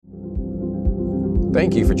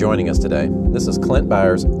Thank you for joining us today. This is Clint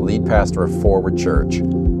Byars, lead pastor of Forward Church.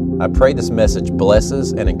 I pray this message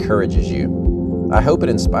blesses and encourages you. I hope it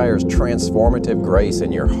inspires transformative grace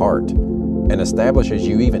in your heart and establishes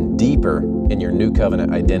you even deeper in your new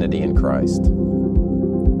covenant identity in Christ.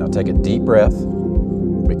 Now take a deep breath,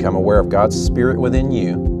 become aware of God's Spirit within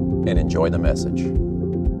you, and enjoy the message.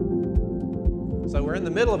 So we're in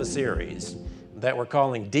the middle of a series that we're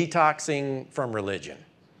calling Detoxing from Religion.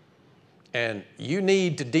 And you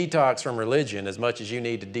need to detox from religion as much as you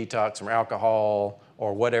need to detox from alcohol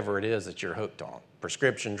or whatever it is that you're hooked on,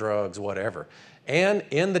 prescription drugs, whatever. And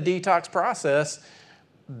in the detox process,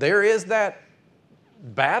 there is that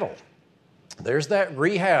battle. There's that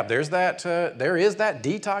rehab. There is that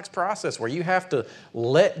detox process where you have to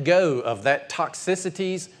let go of that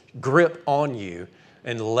toxicity's grip on you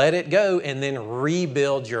and let it go and then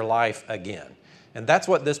rebuild your life again. And that's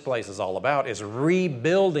what this place is all about, is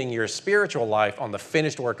rebuilding your spiritual life on the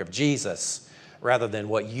finished work of Jesus rather than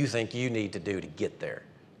what you think you need to do to get there.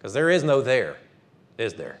 Because there is no there,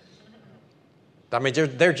 is there? I mean,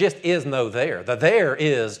 there just is no there. The there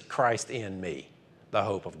is Christ in me, the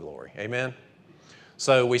hope of glory. Amen?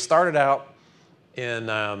 So we started out in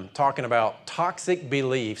talking about toxic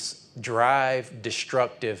beliefs drive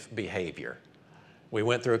destructive behavior. We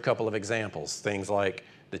went through a couple of examples, things like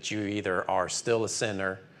that you either are still a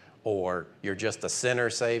sinner or you're just a sinner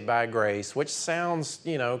saved by grace, which sounds,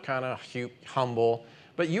 kind of humble,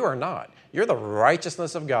 but you are not. You're the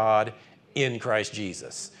righteousness of God in Christ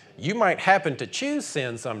Jesus. You might happen to choose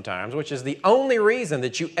sin sometimes, which is the only reason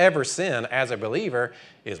that you ever sin as a believer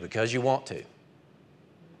is because you want to.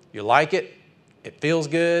 You like it, it feels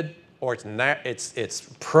good, or it's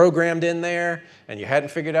programmed in there and you hadn't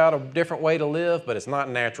figured out a different way to live, but it's not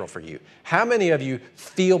natural for you. How many of you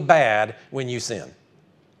feel bad when you sin?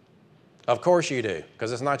 Of course you do,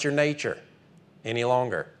 because it's not your nature any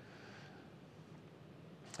longer.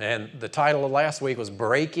 And the title of last week was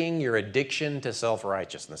Breaking Your Addiction to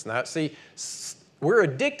Self-Righteousness. Now, see, we're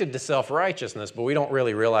addicted to self-righteousness, but we don't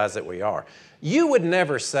really realize that we are. You would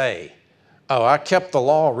never say, oh, I kept the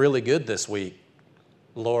law really good this week,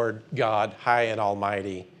 Lord God, high and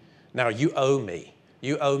almighty. Now you owe me.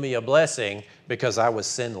 You owe me a blessing because I was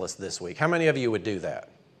sinless this week. How many of you would do that?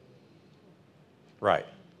 Right.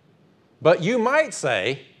 But you might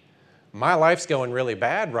say, my life's going really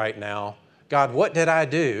bad right now. God, what did I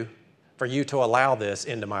do for you to allow this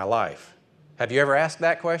into my life? Have you ever asked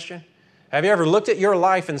that question? Have you ever looked at your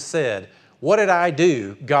life and said, what did I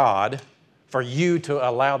do, God, for you to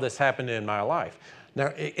allow this happen in my life?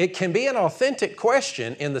 Now, it can be an authentic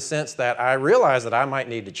question in the sense that I realize that I might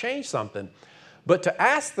need to change something, but to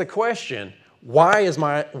ask the question,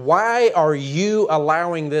 why are you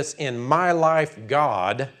allowing this in my life,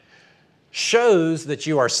 God, shows that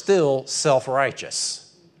you are still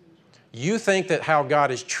self-righteous. You think that how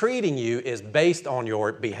God is treating you is based on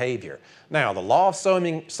your behavior. Now, the law of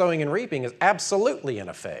sowing and reaping is absolutely in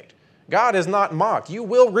effect. God is not mocked. You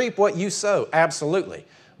will reap what you sow, absolutely.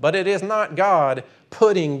 But it is not God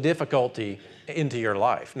putting difficulty into your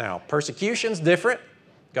life. Now, persecution's different.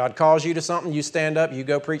 God calls you to something, you stand up, you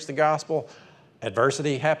go preach the gospel.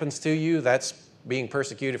 Adversity happens to you, that's being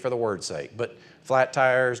persecuted for the word's sake. But flat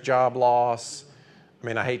tires, job loss,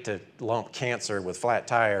 I hate to lump cancer with flat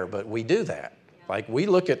tire, but we do that. Like we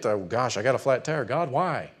look at I got a flat tire. God,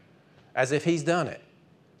 why? As if he's done it.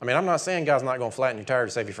 I'm not saying God's not going to flatten your tire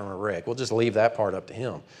to save you from a wreck. We'll just leave that part up to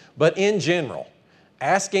him. But in general,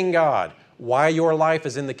 asking God why your life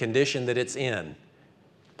is in the condition that it's in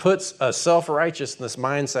puts a self-righteousness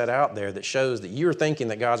mindset out there that shows that you're thinking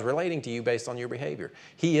that God's relating to you based on your behavior.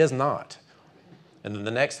 He is not. And then the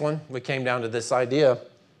next one, we came down to this idea,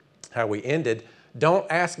 how we ended. Don't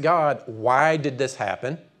ask God, why did this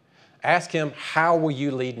happen? Ask him, how will you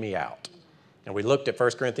lead me out? And we looked at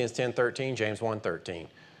 1 Corinthians 10:13, James 1:13.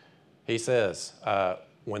 He says,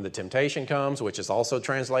 when the temptation comes, which is also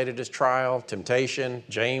translated as trial, temptation,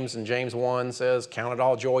 James in James 1 says, count it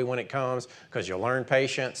all joy when it comes because you'll learn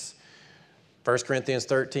patience. 1 Corinthians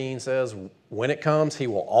 13 says, when it comes, he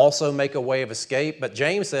will also make a way of escape. But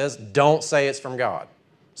James says, don't say it's from God.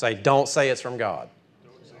 Say, don't say it's from God.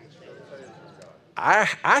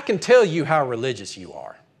 I can tell you how religious you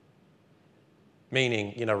are.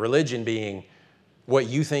 Meaning, religion being what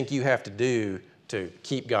you think you have to do to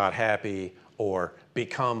keep God happy or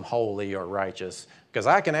become holy or righteous. Because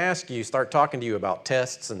I can start talking to you about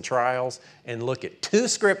tests and trials and look at two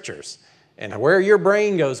scriptures, and where your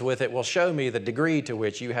brain goes with it will show me the degree to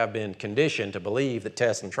which you have been conditioned to believe that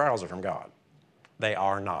tests and trials are from God. They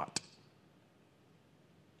are not.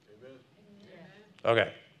 Amen.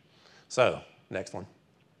 Okay, so next one.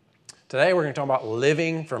 Today we're going to talk about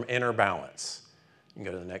living from inner balance. You can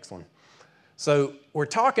go to the next one. So we're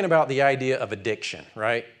talking about the idea of addiction,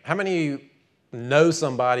 right? How many of you know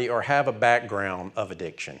somebody or have a background of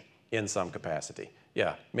addiction in some capacity?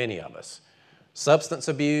 Yeah, many of us. Substance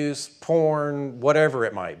abuse, porn, whatever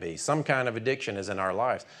it might be, some kind of addiction is in our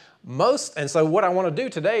lives. And so what I want to do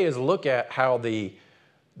today is look at how the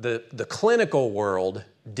clinical world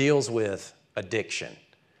deals with addiction.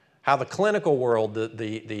 How the clinical world,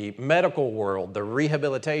 the medical world, the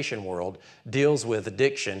rehabilitation world deals with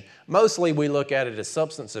addiction. Mostly we look at it as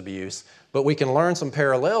substance abuse, but we can learn some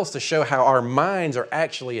parallels to show how our minds are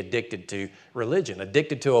actually addicted to religion,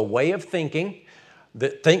 addicted to a way of thinking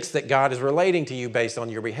that thinks that God is relating to you based on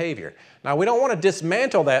your behavior. Now, we don't want to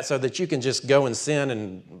dismantle that so that you can just go and sin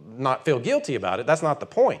and not feel guilty about it. That's not the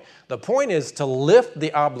point. The point is to lift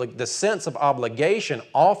the sense of obligation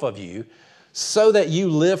off of you so that you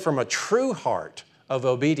live from a true heart of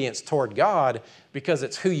obedience toward God, because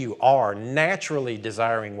it's who you are, naturally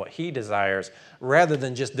desiring what He desires, rather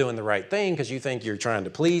than just doing the right thing because you think you're trying to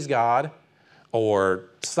please God or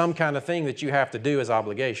some kind of thing that you have to do as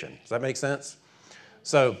obligation. Does that make sense?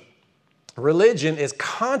 So religion is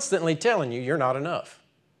constantly telling you you're not enough,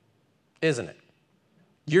 isn't it?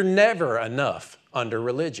 You're never enough under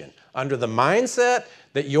religion, under the mindset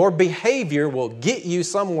that your behavior will get you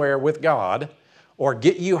somewhere with God or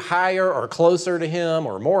get you higher or closer to Him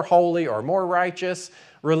or more holy or more righteous.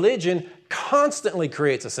 Religion constantly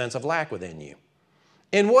creates a sense of lack within you,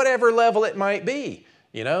 in whatever level it might be.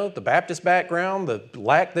 You know, the Baptist background, the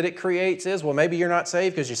lack that it creates is, well, maybe you're not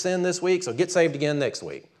saved because you sinned this week, so get saved again next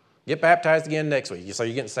week. Get baptized again next week. So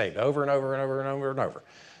you're getting saved over and over and over and over and over.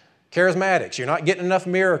 Charismatics, you're not getting enough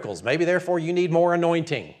miracles. Maybe therefore you need more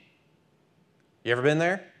anointing. You ever been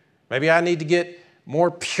there? Maybe I need to get more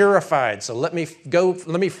purified, so let me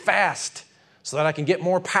fast so that I can get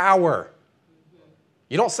more power.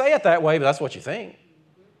 You don't say it that way, but that's what you think.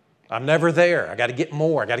 I'm never there. I got to get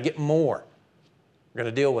more. I got to get more. We're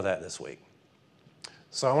going to deal with that this week.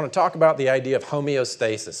 So I want to talk about the idea of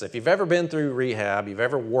homeostasis. If you've ever been through rehab, you've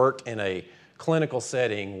ever worked in a clinical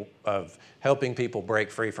setting of helping people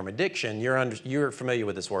break free from addiction, you're familiar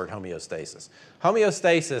with this word, homeostasis.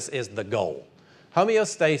 Homeostasis is the goal.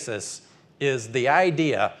 Homeostasis is the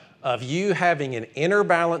idea of you having an inner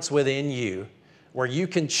balance within you where you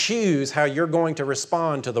can choose how you're going to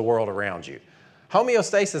respond to the world around you.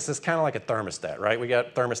 Homeostasis is kind of like a thermostat, right? We got a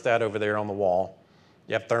thermostat over there on the wall.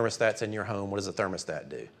 You have thermostats in your home. What does a thermostat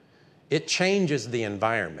do? It changes the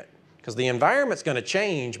environment, because the environment's going to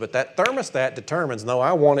change, but that thermostat determines, no,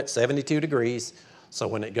 I want it 72 degrees, so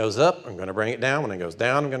when it goes up, I'm going to bring it down. When it goes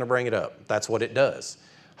down, I'm going to bring it up. That's what it does.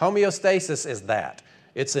 Homeostasis is that.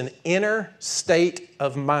 It's an inner state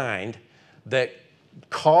of mind that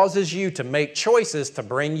causes you to make choices to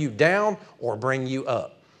bring you down or bring you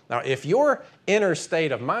up. Now, if your inner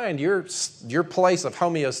state of mind, your place of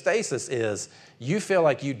homeostasis is you feel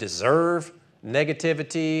like you deserve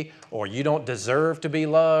negativity or you don't deserve to be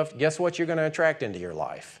loved, guess what you're going to attract into your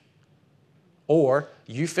life? Or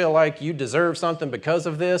you feel like you deserve something because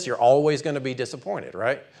of this, you're always going to be disappointed,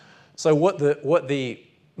 right? So what the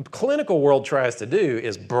clinical world tries to do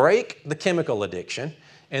is break the chemical addiction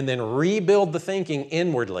and then rebuild the thinking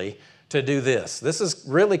inwardly to do this. This is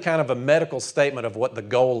really kind of a medical statement of what the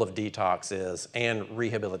goal of detox is and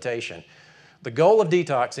rehabilitation. The goal of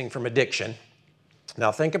detoxing from addiction,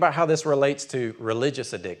 now think about how this relates to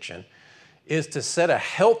religious addiction, is to set a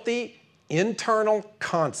healthy internal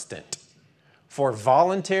constant for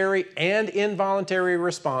voluntary and involuntary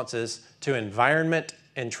responses to environment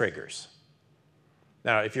and triggers.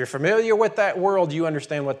 Now, if you're familiar with that world, you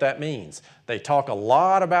understand what that means. They talk a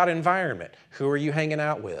lot about environment. Who are you hanging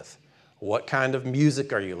out with? What kind of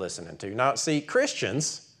music are you listening to? Now, see,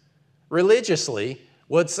 Christians religiously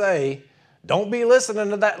would say, don't be listening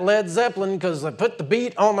to that Led Zeppelin because they put the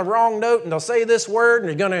beat on the wrong note and they'll say this word and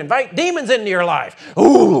you're going to invite demons into your life.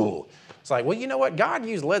 Ooh. It's like, well, you know what? God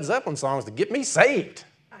used Led Zeppelin songs to get me saved.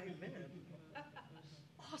 Amen.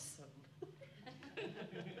 Awesome.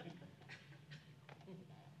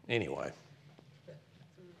 Anyway,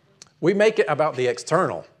 we make it about the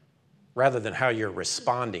external rather than how you're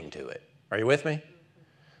responding to it. Are you with me?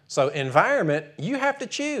 So environment, you have to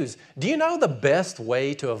choose. Do you know the best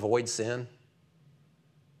way to avoid sin?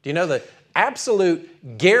 Do you know the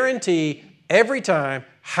absolute guarantee every time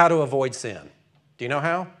how to avoid sin? Do you know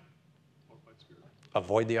how?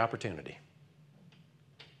 Avoid the opportunity.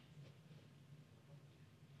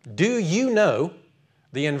 Do you know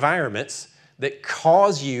the environments that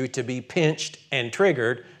cause you to be pinched and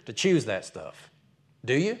triggered to choose that stuff?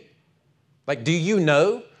 Do you? Like, do you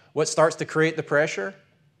know what starts to create the pressure?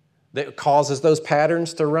 that causes those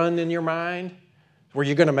patterns to run in your mind where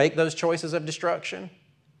you're going to make those choices of destruction?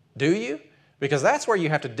 Do you? Because that's where you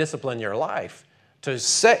have to discipline your life to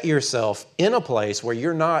set yourself in a place where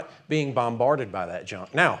you're not being bombarded by that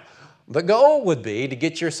junk. Now, the goal would be to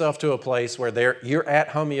get yourself to a place where you're at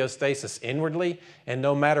homeostasis inwardly, and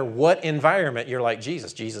no matter what environment, you're like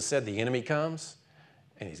Jesus. Jesus said the enemy comes,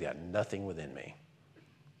 and he's got nothing within me.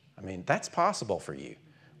 I mean, that's possible for you.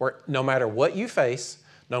 Where no matter what you face,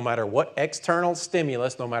 no matter what external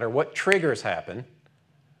stimulus, no matter what triggers happen,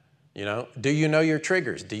 do you know your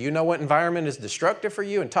triggers? Do you know what environment is destructive for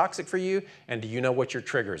you and toxic for you? And do you know what your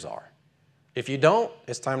triggers are? If you don't,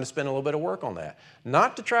 it's time to spend a little bit of work on that.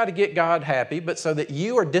 Not to try to get God happy, but so that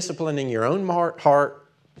you are disciplining your own heart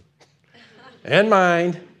and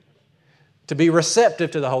mind to be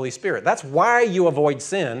receptive to the Holy Spirit. That's why you avoid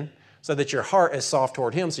sin, so that your heart is soft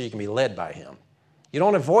toward Him so you can be led by Him. You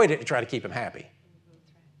don't avoid it to try to keep Him happy.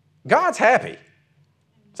 God's happy.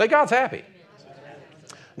 Say, God's happy.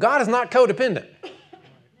 God is not codependent.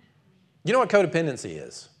 You know what codependency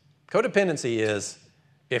is? Codependency is,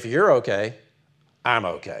 if you're okay, I'm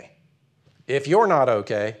okay. If you're not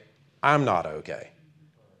okay, I'm not okay.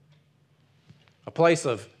 A place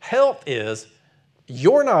of health is,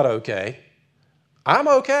 you're not okay, I'm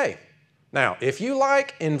okay. Now, if you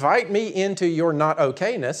like, invite me into your not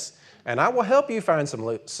okayness, and I will help you find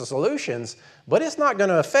some solutions, but it's not going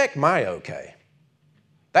to affect my okay.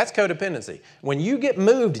 That's codependency. When you get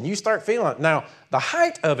moved and you start feeling it. Now, the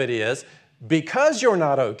height of it is, because you're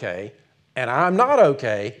not okay and I'm not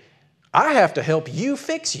okay, I have to help you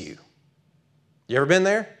fix you. You ever been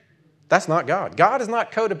there? That's not God. God is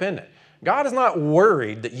not codependent. God is not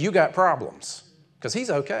worried that you got problems, because He's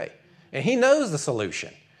okay. And He knows the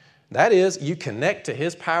solution. That is, you connect to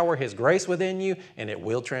His power, His grace within you, and it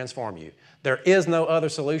will transform you. There is no other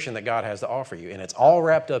solution that God has to offer you, and it's all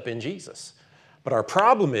wrapped up in Jesus. But our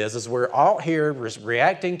problem is we're all here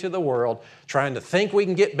reacting to the world, trying to think we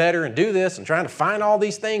can get better and do this and trying to find all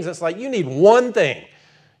these things. It's like you need one thing.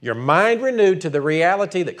 Your mind renewed to the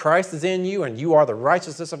reality that Christ is in you and you are the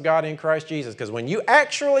righteousness of God in Christ Jesus. Because when you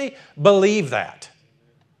actually believe that,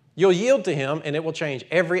 you'll yield to Him and it will change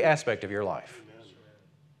every aspect of your life.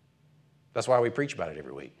 That's why we preach about it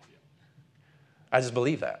every week. I just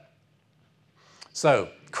believe that. So,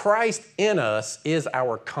 Christ in us is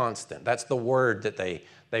our constant. That's the word that they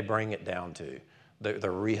bring it down to. The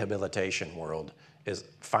rehabilitation world is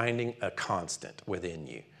finding a constant within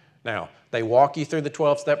you. Now, they walk you through the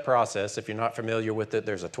 12-step process. If you're not familiar with it,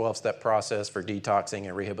 there's a 12-step process for detoxing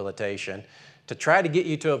and rehabilitation to try to get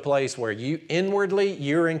you to a place where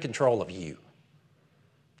you're in control of you.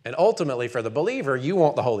 And ultimately, for the believer, you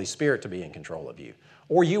want the Holy Spirit to be in control of you.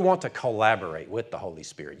 Or you want to collaborate with the Holy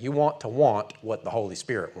Spirit. You want what the Holy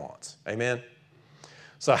Spirit wants. Amen?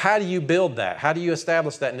 So how do you build that? How do you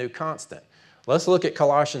establish that new constant? Let's look at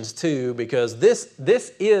Colossians 2, because this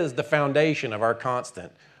is the foundation of our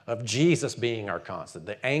constant, of Jesus being our constant,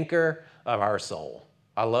 the anchor of our soul.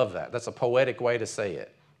 I love that. That's a poetic way to say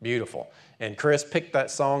it. Beautiful. And Chris picked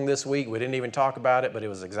that song this week. We didn't even talk about it, but it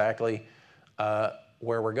was exactly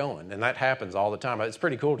where we're going. And that happens all the time. It's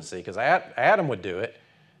pretty cool to see, because Adam would do it.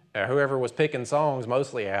 Whoever was picking songs,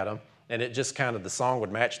 mostly Adam, and it just kind of, the song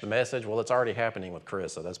would match the message. Well, it's already happening with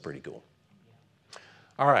Chris, so that's pretty cool.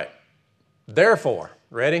 All right. Therefore,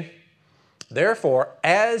 ready? Therefore,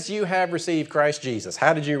 as you have received Christ Jesus.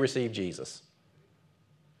 How did you receive Jesus?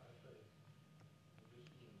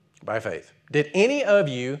 By faith. Did any of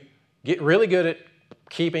you get really good at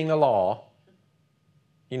keeping the law?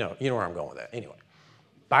 You know where I'm going with that. Anyway.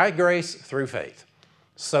 By grace through faith.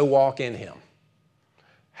 So walk in Him.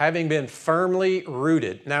 Having been firmly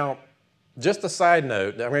rooted. Now, just a side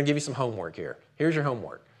note, I'm going to give you some homework here. Here's your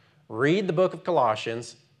homework. Read the book of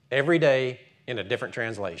Colossians every day in a different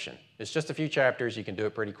translation. It's just a few chapters. You can do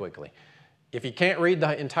it pretty quickly. If you can't read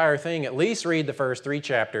the entire thing, at least read the first 3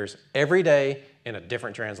 chapters every day in a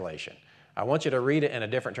different translation. I want you to read it in a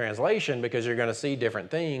different translation because you're going to see different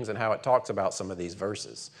things and how it talks about some of these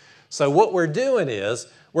verses. So what we're doing is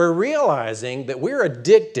we're realizing that we're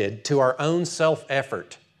addicted to our own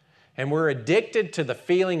self-effort. And we're addicted to the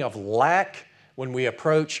feeling of lack when we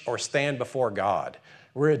approach or stand before God.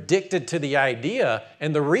 We're addicted to the idea,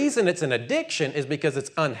 and the reason it's an addiction is because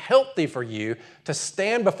it's unhealthy for you to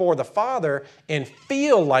stand before the Father and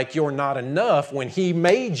feel like you're not enough when He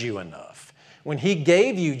made you enough. When He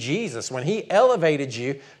gave you Jesus, when He elevated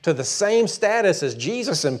you to the same status as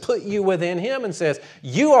Jesus and put you within Him and says,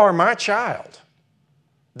 you are my child.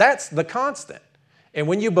 That's the constant. And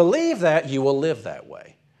when you believe that, you will live that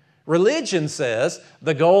way. Religion says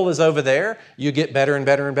the goal is over there. You get better and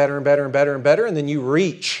better and better and better and better and better, and then you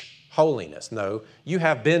reach holiness. No, you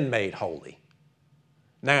have been made holy.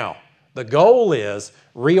 Now, the goal is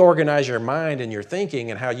reorganize your mind and your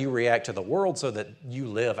thinking and how you react to the world so that you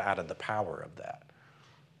live out of the power of that.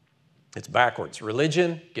 It's backwards.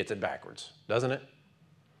 Religion gets it backwards, doesn't it?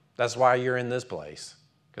 That's why you're in this place,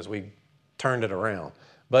 because we turned it around.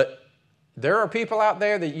 But there are people out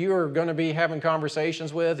there that you are going to be having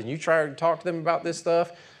conversations with, and you try to talk to them about this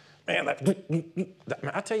stuff. Man,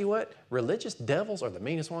 I tell you what, religious devils are the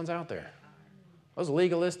meanest ones out there. Those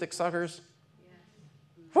legalistic suckers.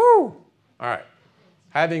 Whew! All right.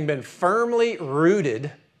 Having been firmly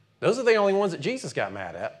rooted, those are the only ones that Jesus got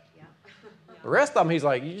mad at. The rest of them, he's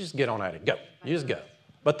like, you just get on at it. Go. You just go.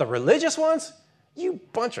 But the religious ones, you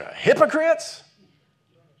bunch of hypocrites.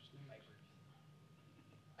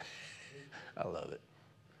 I love it.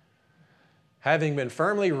 Having been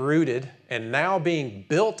firmly rooted and now being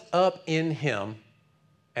built up in Him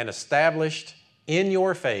and established in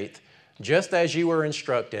your faith, just as you were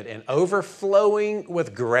instructed, and overflowing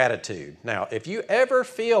with gratitude. Now, if you ever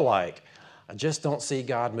feel like, I just don't see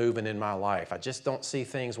God moving in my life, I just don't see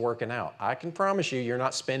things working out, I can promise you're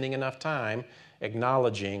not spending enough time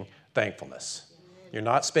acknowledging thankfulness. You're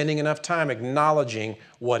not spending enough time acknowledging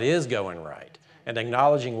what is going right and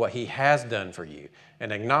acknowledging what He has done for you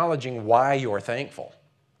and acknowledging why you're thankful.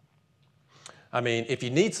 I mean, if you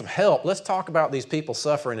need some help, let's talk about these people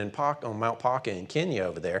suffering on Mount Paka in Kenya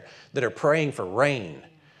over there that are praying for rain,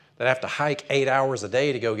 that have to hike 8 hours a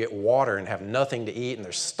day to go get water and have nothing to eat, and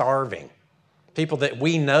they're starving. People that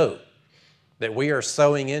we know, that we are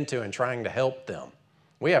sowing into and trying to help them.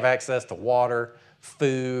 We have access to water,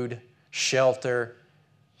 food, shelter.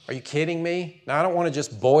 Are you kidding me? Now, I don't want to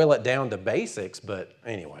just boil it down to basics, but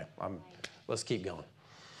anyway, let's keep going.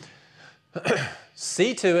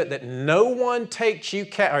 See to it that no one takes you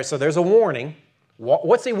captive. All right, so there's a warning.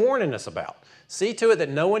 What's He warning us about? See to it that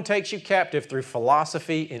no one takes you captive through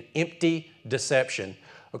philosophy and empty deception,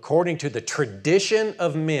 according to the tradition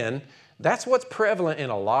of men. That's what's prevalent in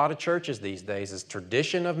a lot of churches these days, is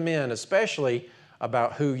tradition of men, especially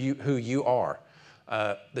about who you are.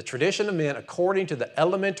 The tradition of men according to the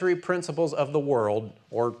elementary principles of the world,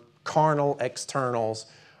 or carnal externals,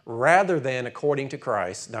 rather than according to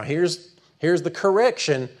Christ. Now here's the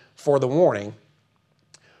correction for the warning.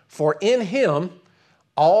 For in Him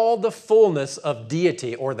all the fullness of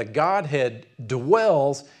deity, or the Godhead,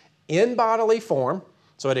 dwells in bodily form.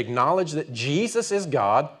 So it acknowledged that Jesus is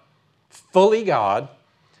God, fully God,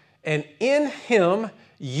 and in Him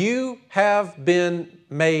you have been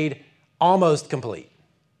made almost complete.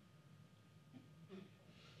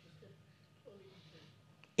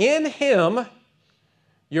 In Him,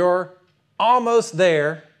 you're almost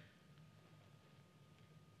there.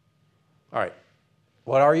 All right,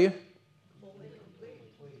 what are you?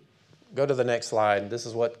 Go to the next slide. This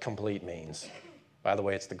is what complete means. By the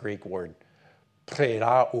way, it's the Greek word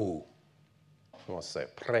prerau. Who wants to say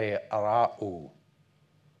it? Prerau.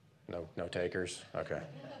 No takers? Okay.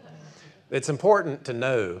 It's important to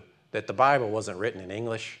know that the Bible wasn't written in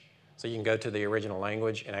English, so you can go to the original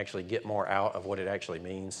language and actually get more out of what it actually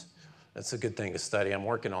means. That's a good thing to study. I'm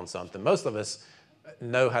working on something. Most of us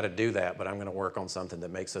know how to do that, but I'm going to work on something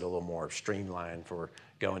that makes it a little more streamlined for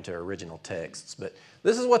going to original texts. But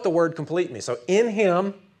this is what the word complete means. So in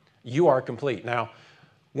Him, you are complete. Now,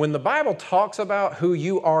 when the Bible talks about who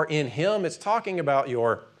you are in Him, it's talking about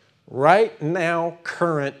your right now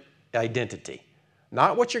current identity.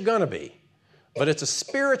 Not what you're going to be, but it's a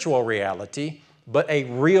spiritual reality, but a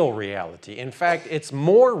real reality. In fact, it's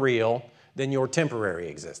more real than your temporary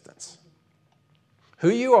existence. Who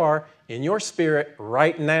you are in your spirit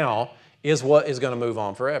right now is what is going to move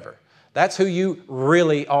on forever. That's who you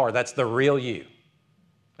really are. That's the real you.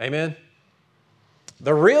 Amen?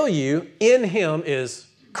 The real you in Him is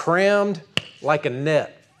crammed like a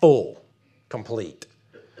net, full, complete.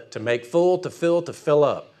 To make full, to fill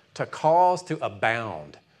up, to cause, to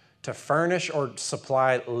abound, to furnish or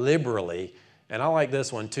supply liberally, and I like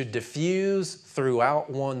this one, to diffuse throughout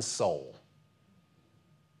one's soul.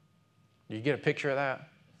 Do you get a picture of that?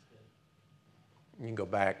 You can go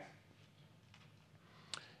back.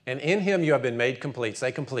 And in Him you have been made complete.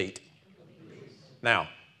 Say complete. Now,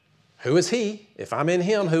 who is He? If I'm in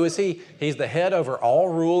Him, who is He? He's the head over all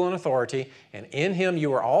rule and authority. And in Him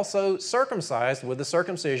you are also circumcised with the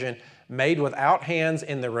circumcision made without hands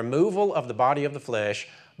in the removal of the body of the flesh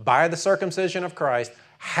by the circumcision of Christ,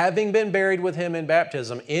 having been buried with Him in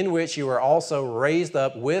baptism, in which you are also raised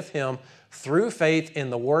up with Him through faith in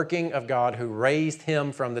the working of God who raised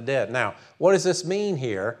Him from the dead. Now, what does this mean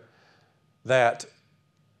here? That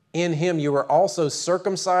In him you were also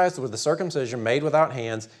circumcised with the circumcision made without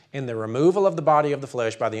hands, in the removal of the body of the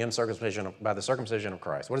flesh by the circumcision of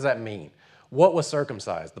Christ. What does that mean? What was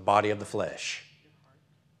circumcised? The body of the flesh.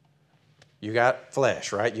 You got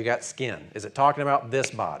flesh, right? You got skin. Is it talking about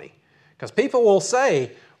this body? Because people will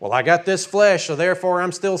say, well, I got this flesh, so therefore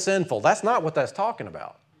I'm still sinful. That's not what that's talking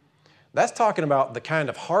about. That's talking about the kind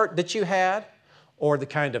of heart that you had or the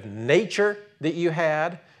kind of nature that you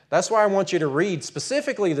had. That's why I want you to read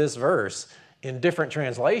specifically this verse in different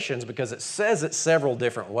translations, because it says it several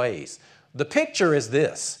different ways. The picture is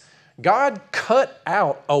this: God cut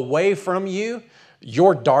out away from you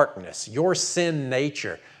your darkness, your sin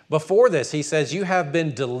nature. Before this, he says, you have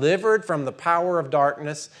been delivered from the power of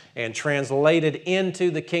darkness and translated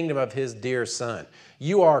into the kingdom of his dear Son.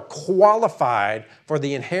 You are qualified for the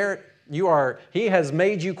he has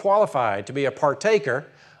made you qualified to be a partaker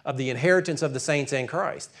of the inheritance of the saints in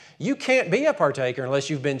Christ. You can't be a partaker unless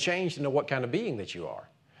you've been changed into what kind of being that you are.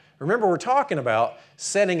 Remember, we're talking about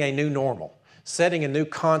setting a new normal, setting a new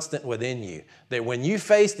constant within you, that when you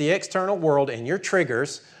face the external world and your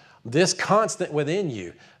triggers, this constant within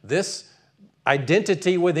you, this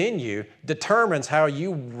identity within you determines how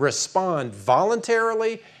you respond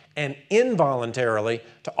voluntarily and involuntarily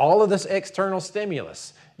to all of this external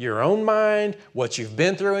stimulus. Your own mind, what you've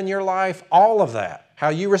been through in your life, all of that. How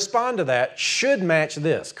you respond to that should match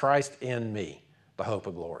this: Christ in me, the hope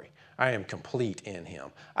of glory. I am complete in him.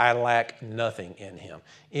 I lack nothing in him.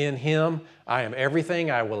 In him, I am everything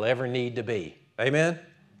I will ever need to be. Amen?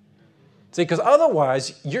 See, because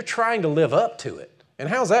otherwise, you're trying to live up to it. And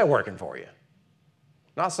how's that working for you?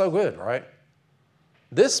 Not so good, right?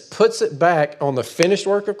 This puts it back on the finished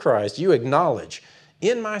work of Christ. You acknowledge,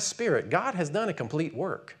 in my spirit, God has done a complete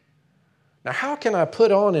work. Now, how can I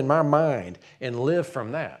put on in my mind and live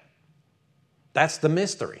from that? That's the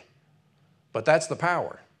mystery, but that's the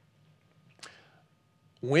power.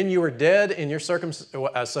 When you were dead in your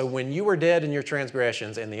when you were dead in your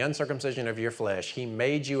transgressions and the uncircumcision of your flesh, he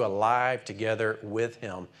made you alive together with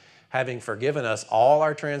him, having forgiven us all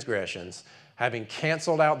our transgressions, having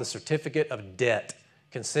canceled out the certificate of debt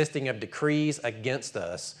consisting of decrees against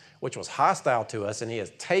us, which was hostile to us, and he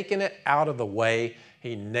has taken it out of the way.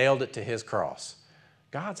 He nailed it to his cross.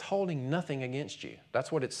 God's holding nothing against you.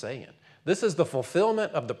 That's what it's saying. This is the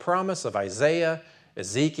fulfillment of the promise of Isaiah,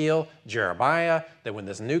 Ezekiel, Jeremiah, that when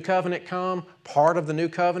this new covenant comes, part of the new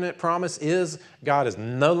covenant promise is God is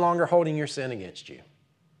no longer holding your sin against you.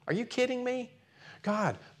 Are you kidding me?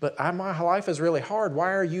 God, but my life is really hard.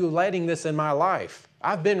 Why are you letting this in my life?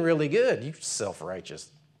 I've been really good. You self-righteous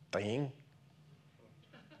thing.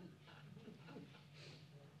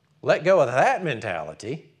 Let go of that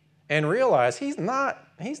mentality and realize he's not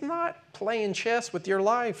playing chess with your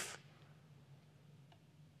life.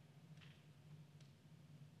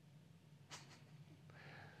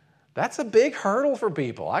 That's a big hurdle for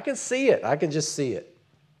people. I can see it. I can just see it.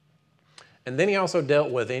 And then he also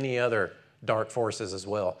dealt with any other dark forces as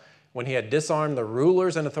well. When he had disarmed the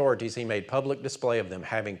rulers and authorities, he made public display of them,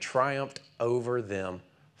 having triumphed over them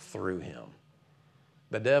through him.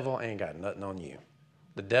 The devil ain't got nothing on you.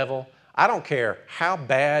 The devil, I don't care how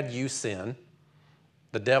bad you sin,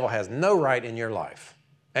 the devil has no right in your life.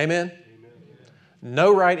 Amen? Amen.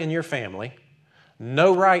 No right in your family,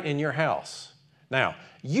 no right in your house. Now,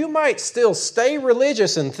 you might still stay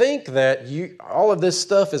religious and think that all of this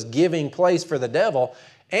stuff is giving place for the devil,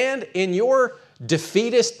 and in your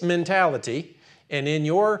defeatist mentality and in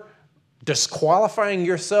your disqualifying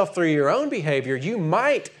yourself through your own behavior, you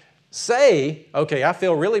might say, okay, I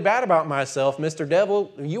feel really bad about myself. Mr.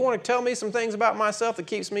 Devil, you want to tell me some things about myself that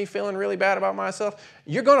keeps me feeling really bad about myself?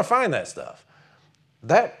 You're going to find that stuff.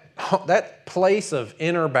 That place of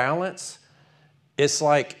inner balance, it's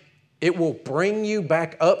like it will bring you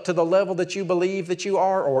back up to the level that you believe that you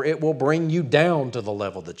are, or it will bring you down to the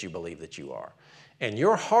level that you believe that you are. And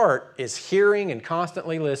your heart is hearing and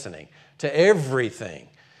constantly listening to everything.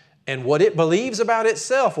 And what it believes about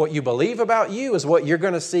itself, what you believe about you, is what you're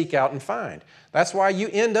going to seek out and find. That's why you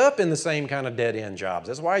end up in the same kind of dead-end jobs.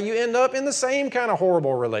 That's why you end up in the same kind of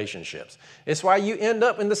horrible relationships. It's why you end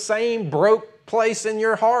up in the same broke place in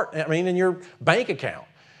your heart, in your bank account.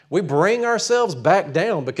 We bring ourselves back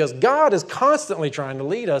down because God is constantly trying to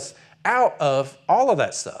lead us out of all of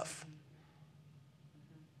that stuff.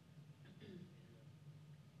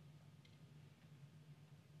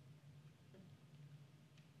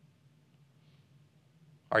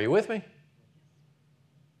 Are you with me?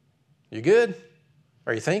 You good?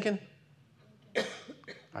 Are you thinking?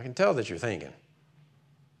 I can tell that you're thinking.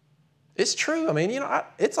 It's true.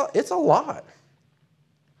 It's a lot.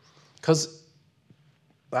 Because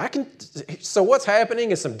So what's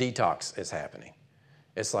happening is some detox is happening.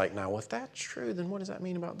 It's like, now, if that's true, then what does that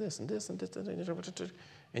mean about this and this and this?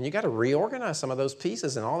 And you got to reorganize some of those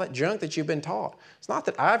pieces and all that junk that you've been taught. It's not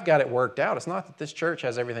that I've got it worked out. It's not that this church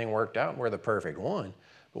has everything worked out and we're the perfect one,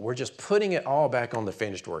 but we're just putting it all back on the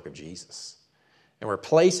finished work of Jesus. And we're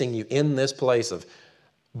placing you in this place of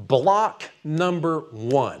block number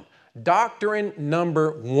one, doctrine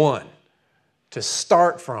number one to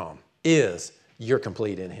start from is you're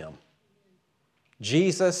complete in Him.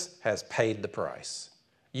 Jesus has paid the price.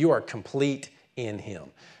 You are complete in Him.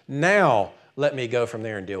 Now, let me go from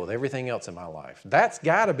there and deal with everything else in my life. That's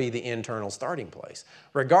got to be the internal starting place.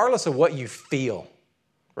 Regardless of what you feel,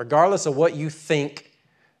 regardless of what you think,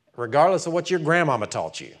 regardless of what your grandmama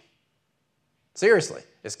taught you. Seriously,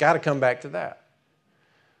 it's got to come back to that.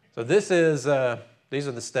 So these are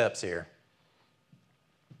the steps here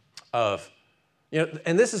of,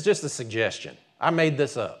 and this is just a suggestion. I made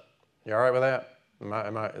this up. You all right with that?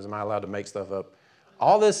 Am I allowed to make stuff up?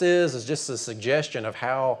 All this is just a suggestion of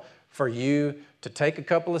how for you to take a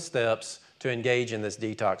couple of steps to engage in this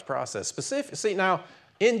detox process. See, now,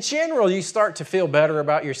 in general, you start to feel better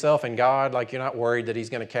about yourself and God, like you're not worried that He's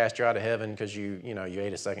going to cast you out of heaven because you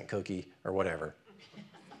ate a second cookie or whatever.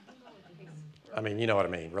 I mean, you know what I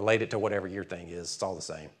mean. Relate it to whatever your thing is. It's all the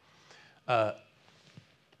same.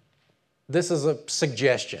 This is a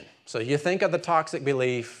suggestion. So you think of the toxic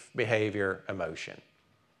belief, behavior, emotion.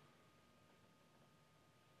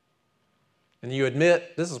 And you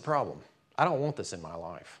admit, this is a problem. I don't want this in my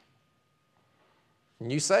life.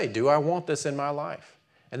 And you say, do I want this in my life?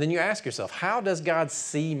 And then you ask yourself, how does God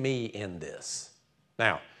see me in this?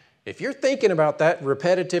 Now, if you're thinking about that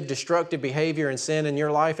repetitive, destructive behavior and sin in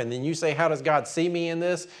your life, and then you say, how does God see me in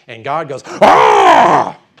this? And God goes,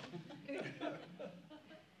 ah!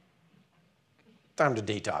 Time to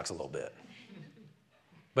detox a little bit.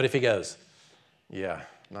 But if He goes, yeah,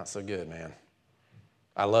 not so good, man.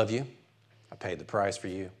 I love you. I paid the price for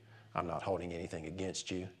you. I'm not holding anything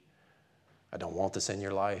against you. I don't want this in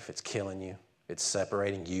your life. It's killing you. It's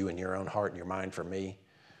separating you and your own heart and your mind from me.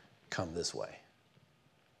 Come this way.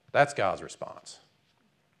 That's God's response.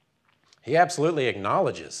 He absolutely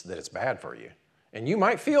acknowledges that it's bad for you. And you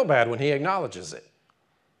might feel bad when He acknowledges it.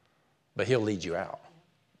 But He'll lead you out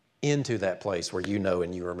into that place where you know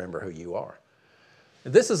and you remember who you are.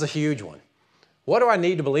 This is a huge one. What do I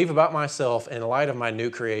need to believe about myself in light of my new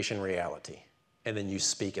creation reality? And then you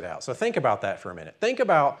speak it out. So think about that for a minute. Think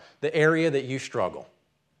about the area that you struggle.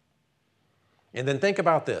 And then think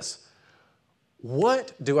about this.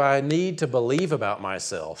 What do I need to believe about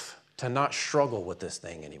myself to not struggle with this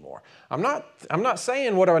thing anymore? I'm not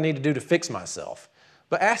saying what do I need to do to fix myself,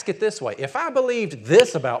 but ask it this way. If I believed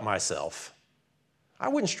this about myself, I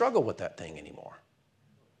wouldn't struggle with that thing anymore.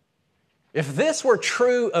 If this were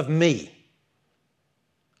true of me,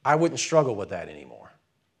 I wouldn't struggle with that anymore.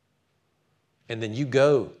 And then you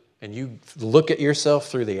go and you look at yourself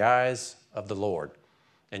through the eyes of the Lord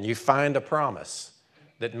and you find a promise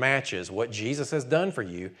that matches what Jesus has done for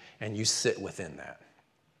you and you sit within that.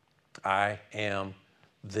 I am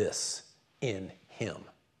this in Him.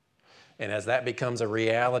 And as that becomes a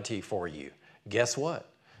reality for you, guess what?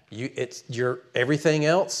 Everything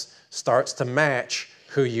else starts to match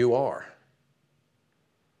who you are.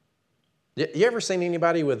 You ever seen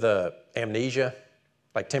anybody with amnesia,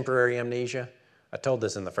 like temporary amnesia? I told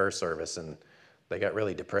this in the first service, and they got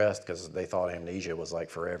really depressed because they thought amnesia was like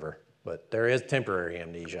forever. But there is temporary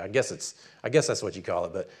amnesia. I guess that's what you call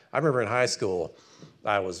it. But I remember in high school,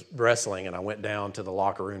 I was wrestling, and I went down to the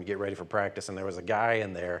locker room to get ready for practice, and there was a guy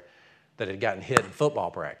in there that had gotten hit in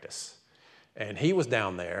football practice. And he was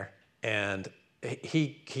down there, and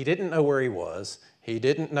he didn't know where he was. He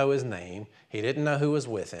didn't know his name. He didn't know who was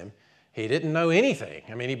with him. He didn't know anything.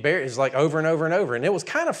 I mean, it was like over and over and over. And it was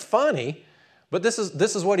kind of funny, but this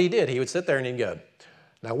is what he did. He would sit there and he'd go,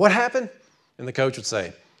 now what happened? And the coach would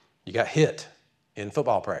say, you got hit in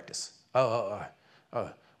football practice. Oh.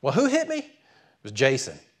 Well, who hit me? It was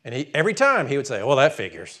Jason. And every time he would say, well, that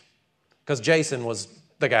figures. Because Jason was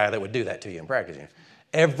the guy that would do that to you in practice.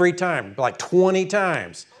 Every time, like 20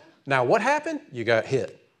 times. Now, what happened? You got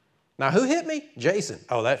hit. Now, who hit me? Jason.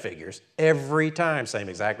 Oh, that figures. Every time, same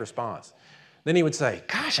exact response. Then he would say,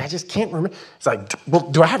 gosh, I just can't remember. It's like, well,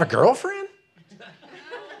 do I have a girlfriend?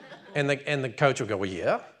 And the coach would go, well,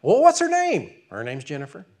 yeah. Well, what's her name? Her name's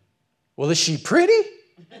Jennifer. Well, is she pretty?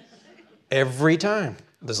 Every time.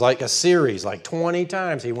 There's like a series, like 20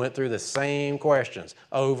 times he went through the same questions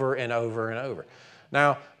over and over and over.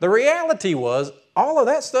 Now, the reality was all of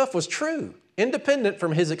that stuff was true, independent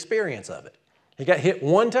from his experience of it. He got hit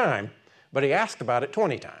one time, but he asked about it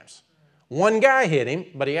 20 times. One guy hit him,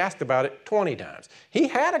 but he asked about it 20 times. He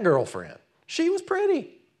had a girlfriend. She was pretty,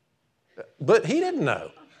 but he didn't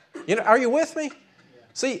know. Are you with me?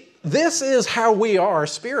 See, this is how we are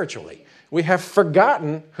spiritually. We have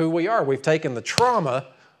forgotten who we are. We've taken the trauma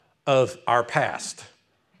of our past,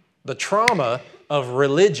 the trauma of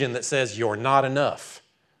religion that says you're not enough.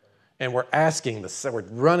 And we're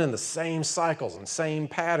running the same cycles and same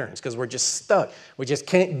patterns because we're just stuck. We just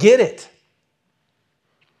can't get it.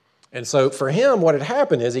 And so for him, what had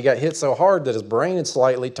happened is he got hit so hard that his brain had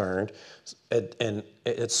slightly turned and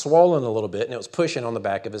it's swollen a little bit and it was pushing on the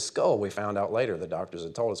back of his skull. We found out later, the doctors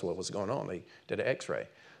had told us what was going on. They did an x-ray.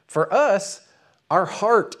 For us, our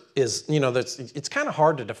heart is, it's kind of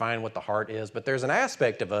hard to define what the heart is, but there's an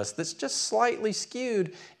aspect of us that's just slightly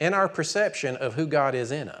skewed in our perception of who God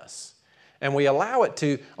is in us. And we allow it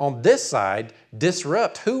to, on this side,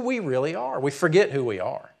 disrupt who we really are. We forget who we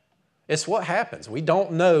are. It's what happens. We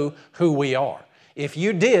don't know who we are. If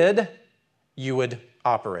you did, you would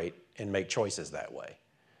operate and make choices that way.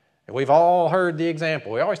 And we've all heard the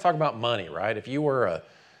example. We always talk about money, right? If you were a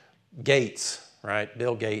Gates, right,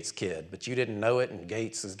 Bill Gates kid, but you didn't know it, and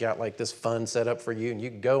Gates has got like this fund set up for you, and you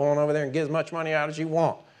can go on over there and get as much money out as you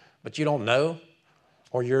want, but you don't know,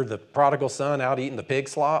 or you're the prodigal son out eating the pig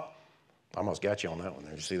slop. I almost got you on that one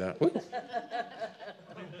there. Did you see that?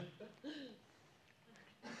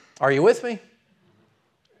 Are you with me?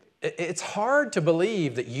 It's hard to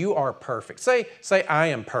believe that you are perfect. Say, I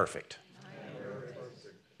am perfect.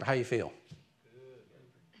 How you feel?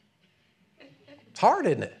 It's hard,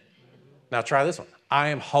 isn't it? Now try this one. I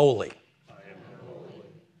am holy.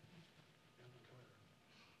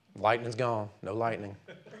 Lightning's gone. No lightning.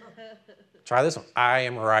 Try this one. I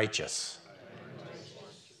am righteous.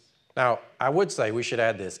 Now, I would say we should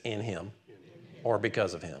add this in him or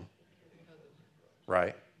because of him.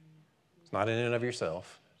 Right? It's not in and of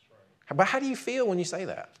yourself. But how do you feel when you say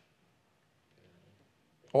that?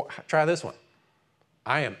 Or try this one.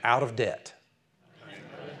 I am out of debt.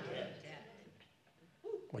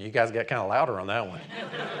 Well, you guys got kind of louder on that one.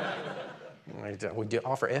 We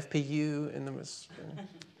offer FPU in the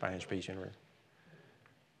Financial Peace University.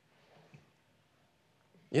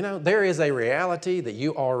 There is a reality that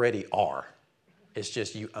you already are. It's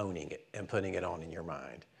just you owning it and putting it on in your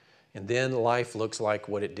mind. And then life looks like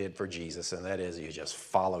what it did for Jesus, and that is you just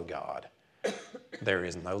follow God. There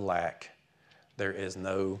is no lack. There is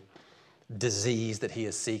no disease that he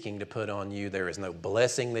is seeking to put on you. There is no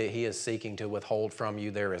blessing that he is seeking to withhold from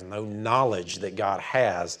you. There is no knowledge that God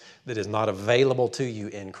has that is not available to you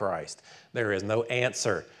in Christ. There is no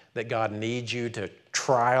answer that God needs you to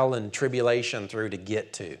trial and tribulation through to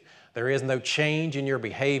get to. There is no change in your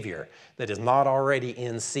behavior that is not already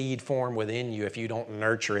in seed form within you if you don't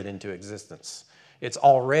nurture it into existence. It's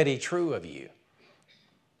already true of you.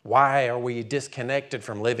 Why are we disconnected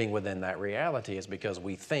from living within that reality? It's because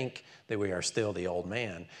we think that we are still the old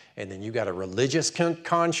man. And then you got a religious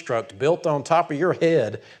construct built on top of your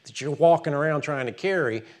head that you're walking around trying to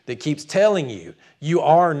carry that keeps telling you, you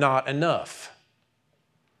are not enough.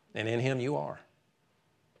 And in him you are.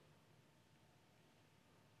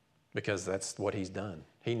 Because that's what he's done.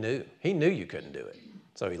 He knew you couldn't do it.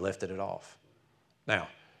 So he lifted it off. Now,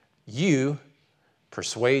 you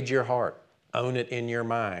persuade your heart. Own it in your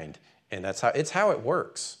mind. And it's how it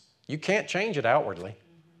works. You can't change it outwardly.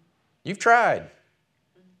 You've tried.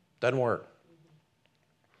 Doesn't work.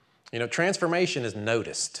 Transformation is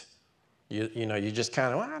noticed. You just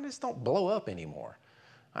kind of, I just don't blow up anymore.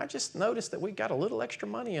 I just noticed that we got a little extra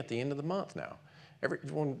money at the end of the month now.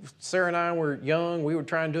 When Sarah and I were young, we would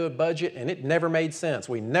try and do a budget, and it never made sense.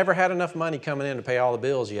 We never had enough money coming in to pay all the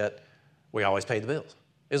bills, yet we always paid the bills.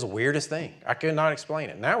 It was the weirdest thing. I could not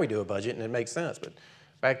explain it. Now we do a budget and it makes sense, but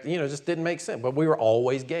back then, it just didn't make sense. But we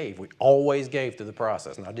always gave. We always gave through the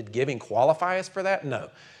process. Now, did giving qualify us for that?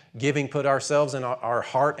 No. Giving put ourselves in our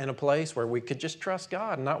heart in a place where we could just trust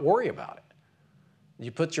God and not worry about it.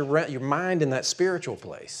 You put your mind in that spiritual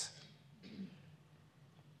place.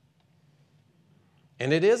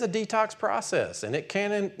 And it is a detox process, and it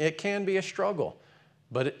can be a struggle.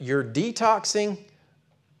 But you're detoxing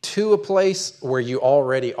to a place where you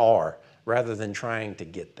already are rather than trying to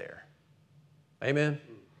get there. Amen?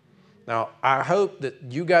 Now, I hope that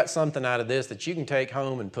you got something out of this that you can take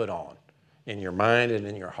home and put on in your mind and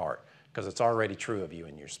in your heart because it's already true of you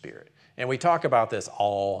in your spirit. And we talk about this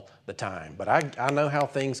all the time, but I know how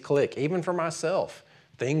things click, even for myself.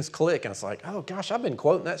 Things click, and it's like, oh gosh, I've been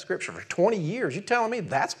quoting that scripture for 20 years. You telling me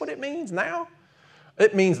that's what it means now?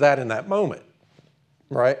 It means that in that moment,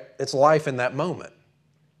 right? It's life in that moment.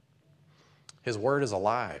 His word is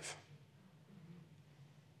alive.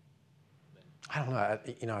 I don't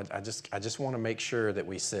know, I just want to make sure that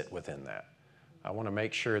we sit within that. I want to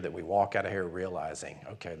make sure that we walk out of here realizing,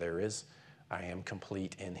 okay, I am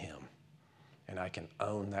complete in him. And I can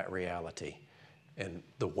own that reality. And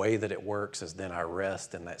the way that it works is then I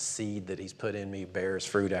rest, and that seed that he's put in me bears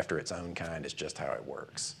fruit after its own kind. It's just how it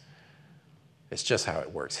works. It's just how it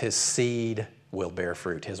works. His seed will bear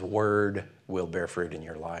fruit. His word will bear fruit in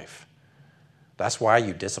your life. That's why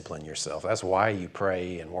you discipline yourself. That's why you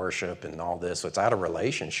pray and worship and all this. So it's out of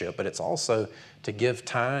relationship, but it's also to give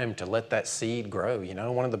time to let that seed grow. You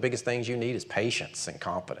know, one of the biggest things you need is patience and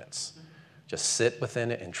confidence. Just sit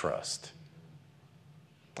within it and trust.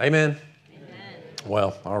 Amen? Amen.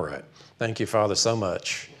 Well, all right. Thank you, Father, so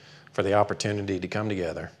much for the opportunity to come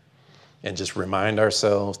together and just remind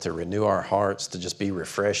ourselves, to renew our hearts, to just be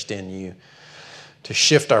refreshed in you, to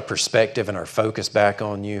shift our perspective and our focus back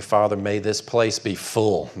on you. Father, may this place be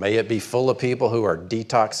full. May it be full of people who are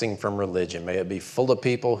detoxing from religion. May it be full of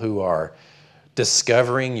people who are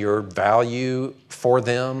discovering your value for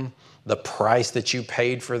them, the price that you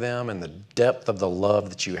paid for them, and the depth of the love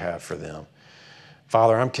that you have for them.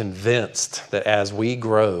 Father, I'm convinced that as we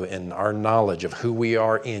grow in our knowledge of who we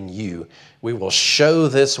are in you, we will show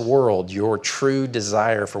this world your true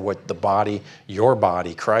desire for what the body, your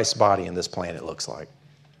body, Christ's body in this planet looks like.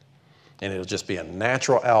 And it'll just be a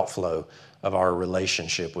natural outflow of our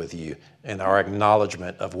relationship with you and our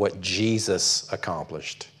acknowledgement of what Jesus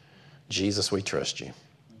accomplished. Jesus, we trust you.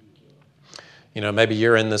 You know, maybe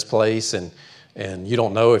you're in this place and you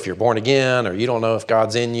don't know if you're born again, or you don't know if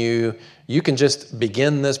God's in you. You can just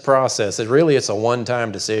begin this process. It's a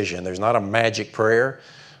one-time decision. There's not a magic prayer,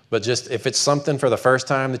 but just if it's something for the first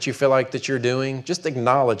time that you feel like that you're doing, just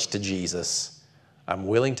acknowledge to Jesus, I'm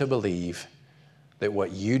willing to believe that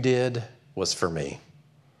what you did was for me.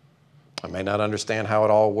 I may not understand how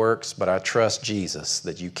it all works, but I trust Jesus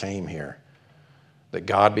that you came here, that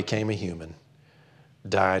God became a human,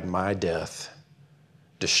 died my death,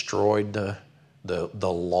 destroyed the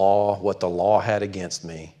law, what the law had against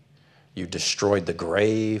me. You destroyed the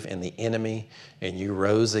grave and the enemy, and you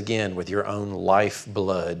rose again with your own life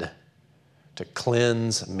blood to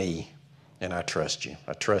cleanse me. And I trust you.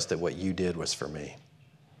 I trust that what you did was for me.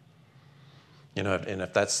 You know, and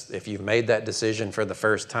if you've made that decision for the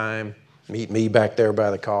first time, meet me back there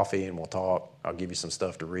by the coffee and we'll talk. I'll give you some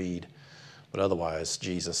stuff to read. But otherwise,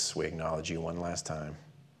 Jesus, we acknowledge you one last time.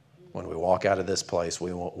 When we walk out of this place,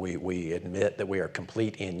 we admit that we are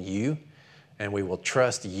complete in you, and we will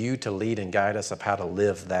trust you to lead and guide us of how to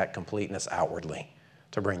live that completeness outwardly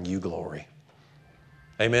to bring you glory.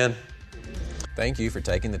 Amen. Thank you for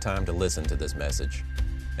taking the time to listen to this message.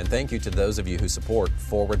 And thank you to those of you who support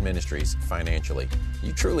Forward Ministries financially.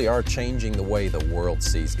 You truly are changing the way the world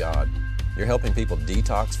sees God. You're helping people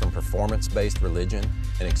detox from performance-based religion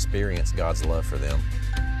and experience God's love for them.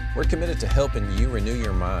 We're committed to helping you renew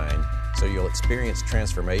your mind so you'll experience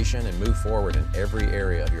transformation and move forward in every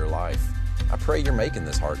area of your life. I pray you're making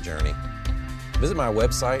this heart journey. Visit my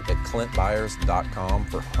website at clintbyars.com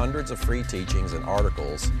for hundreds of free teachings and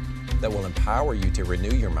articles that will empower you to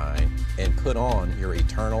renew your mind and put on your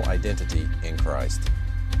eternal identity in Christ.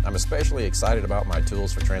 I'm especially excited about my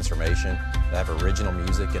tools for transformation that have original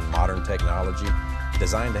music and modern technology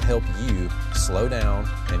designed to help you slow down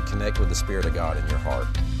and connect with the Spirit of God in your heart.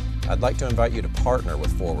 I'd like to invite you to partner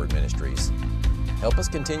with Forward Ministries. Help us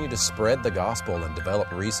continue to spread the gospel and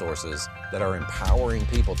develop resources that are empowering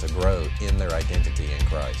people to grow in their identity in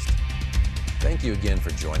Christ. Thank you again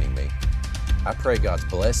for joining me. I pray God's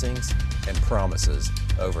blessings and promises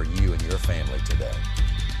over you and your family today.